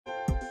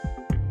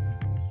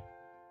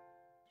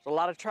A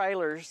lot of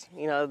trailers,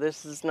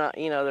 this is not,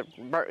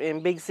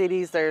 in big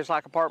cities there's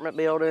like apartment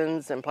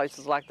buildings and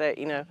places like that,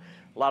 a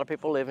lot of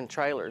people live in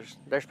trailers.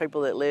 There's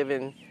people that live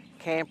in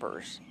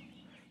campers,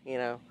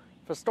 If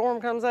a storm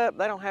comes up,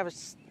 they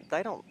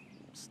don't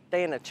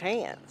stand a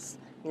chance.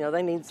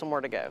 They need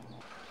somewhere to go.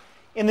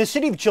 In the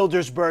city of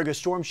Childersburg, a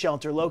storm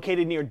shelter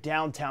located near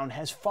downtown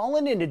has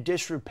fallen into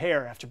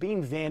disrepair after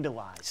being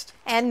vandalized.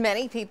 And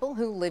many people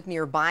who live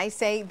nearby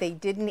say they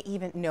didn't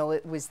even know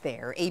it was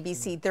there.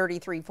 ABC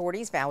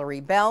 3340's Valerie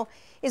Bell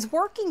is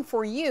working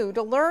for you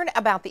to learn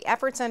about the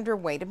efforts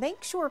underway to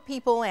make sure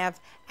people have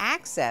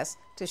access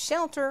to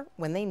shelter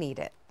when they need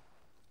it.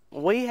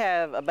 We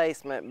have a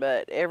basement,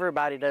 but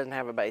everybody doesn't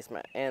have a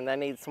basement, and they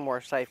need somewhere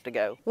safe to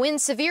go. When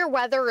severe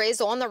weather is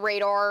on the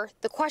radar,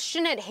 the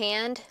question at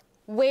hand,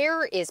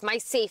 where is my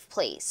safe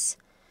place?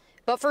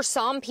 But for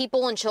some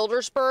people in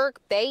Childersburg,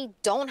 they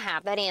don't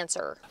have that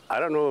answer. I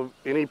don't know of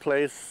any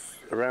place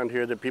around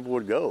here that people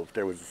would go if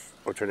there was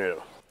a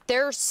tornado.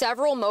 There's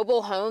several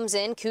mobile homes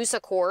in Coosa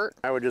Court.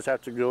 I would just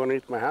have to go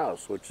underneath my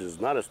house, which is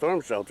not a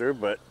storm shelter,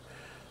 but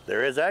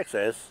there is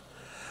access.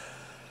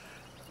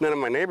 None of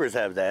my neighbors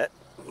have that,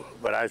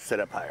 but I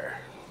set up higher.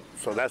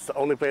 So that's the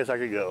only place I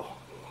could go,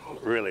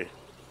 really.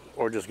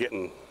 Or just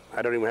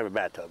I don't even have a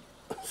bathtub.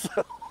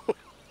 So.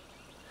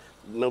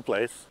 No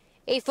place.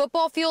 A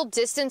football field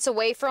distance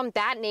away from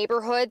that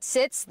neighborhood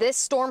sits this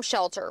storm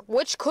shelter,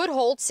 which could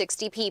hold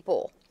 60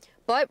 people.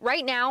 But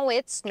right now,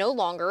 it's no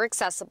longer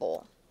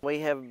accessible. We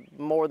have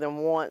more than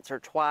once or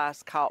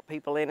twice caught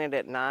people in it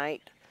at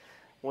night.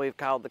 We've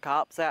called the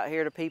cops out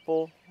here to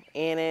people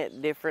in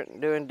it,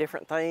 doing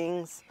different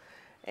things.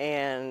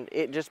 And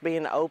it just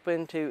being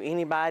open to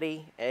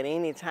anybody at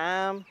any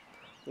time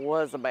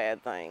was a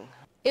bad thing.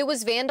 It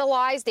was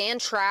vandalized and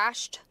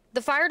trashed.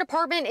 The fire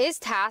department is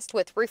tasked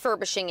with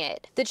refurbishing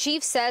it. The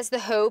chief says the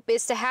hope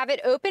is to have it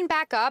open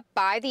back up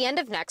by the end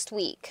of next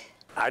week.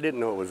 I didn't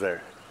know it was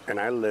there, and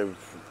I've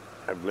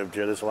lived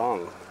here this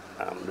long.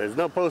 There's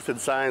no posted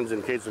signs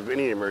in case of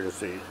any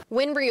emergency.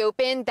 When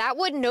reopened, that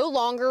would no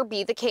longer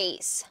be the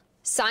case.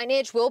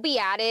 Signage will be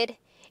added,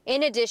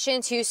 in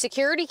addition to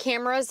security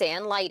cameras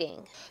and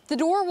lighting. The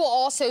door will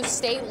also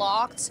stay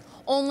locked.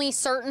 Only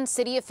certain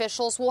city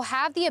officials will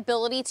have the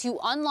ability to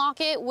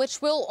unlock it,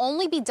 which will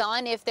only be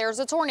done if there's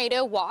a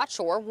tornado watch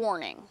or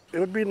warning. It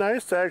would be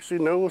nice to actually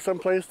know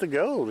someplace to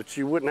go, that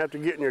you wouldn't have to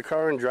get in your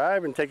car and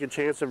drive and take a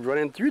chance of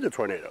running through the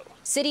tornado.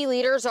 City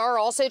leaders are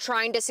also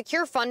trying to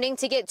secure funding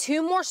to get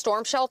 2 more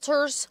storm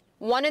shelters,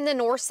 one in the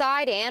north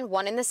side and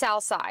one in the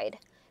south side.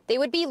 They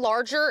would be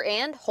larger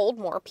and hold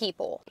more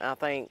people. I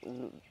think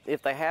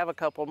if they have a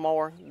couple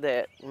more,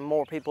 that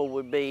more people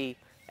would be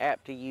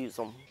apt to use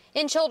them.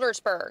 In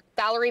Childersburg,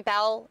 Valerie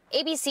Bell,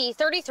 ABC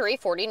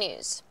 3340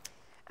 News.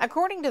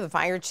 According to the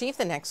fire chief,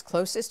 the next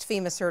closest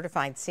FEMA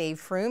certified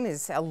safe room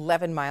is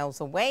 11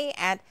 miles away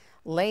at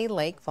Lay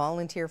Lake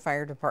Volunteer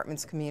Fire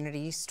Department's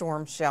Community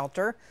Storm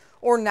Shelter,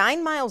 or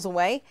 9 miles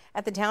away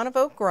at the town of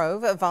Oak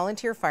Grove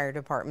Volunteer Fire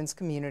Department's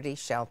Community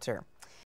Shelter.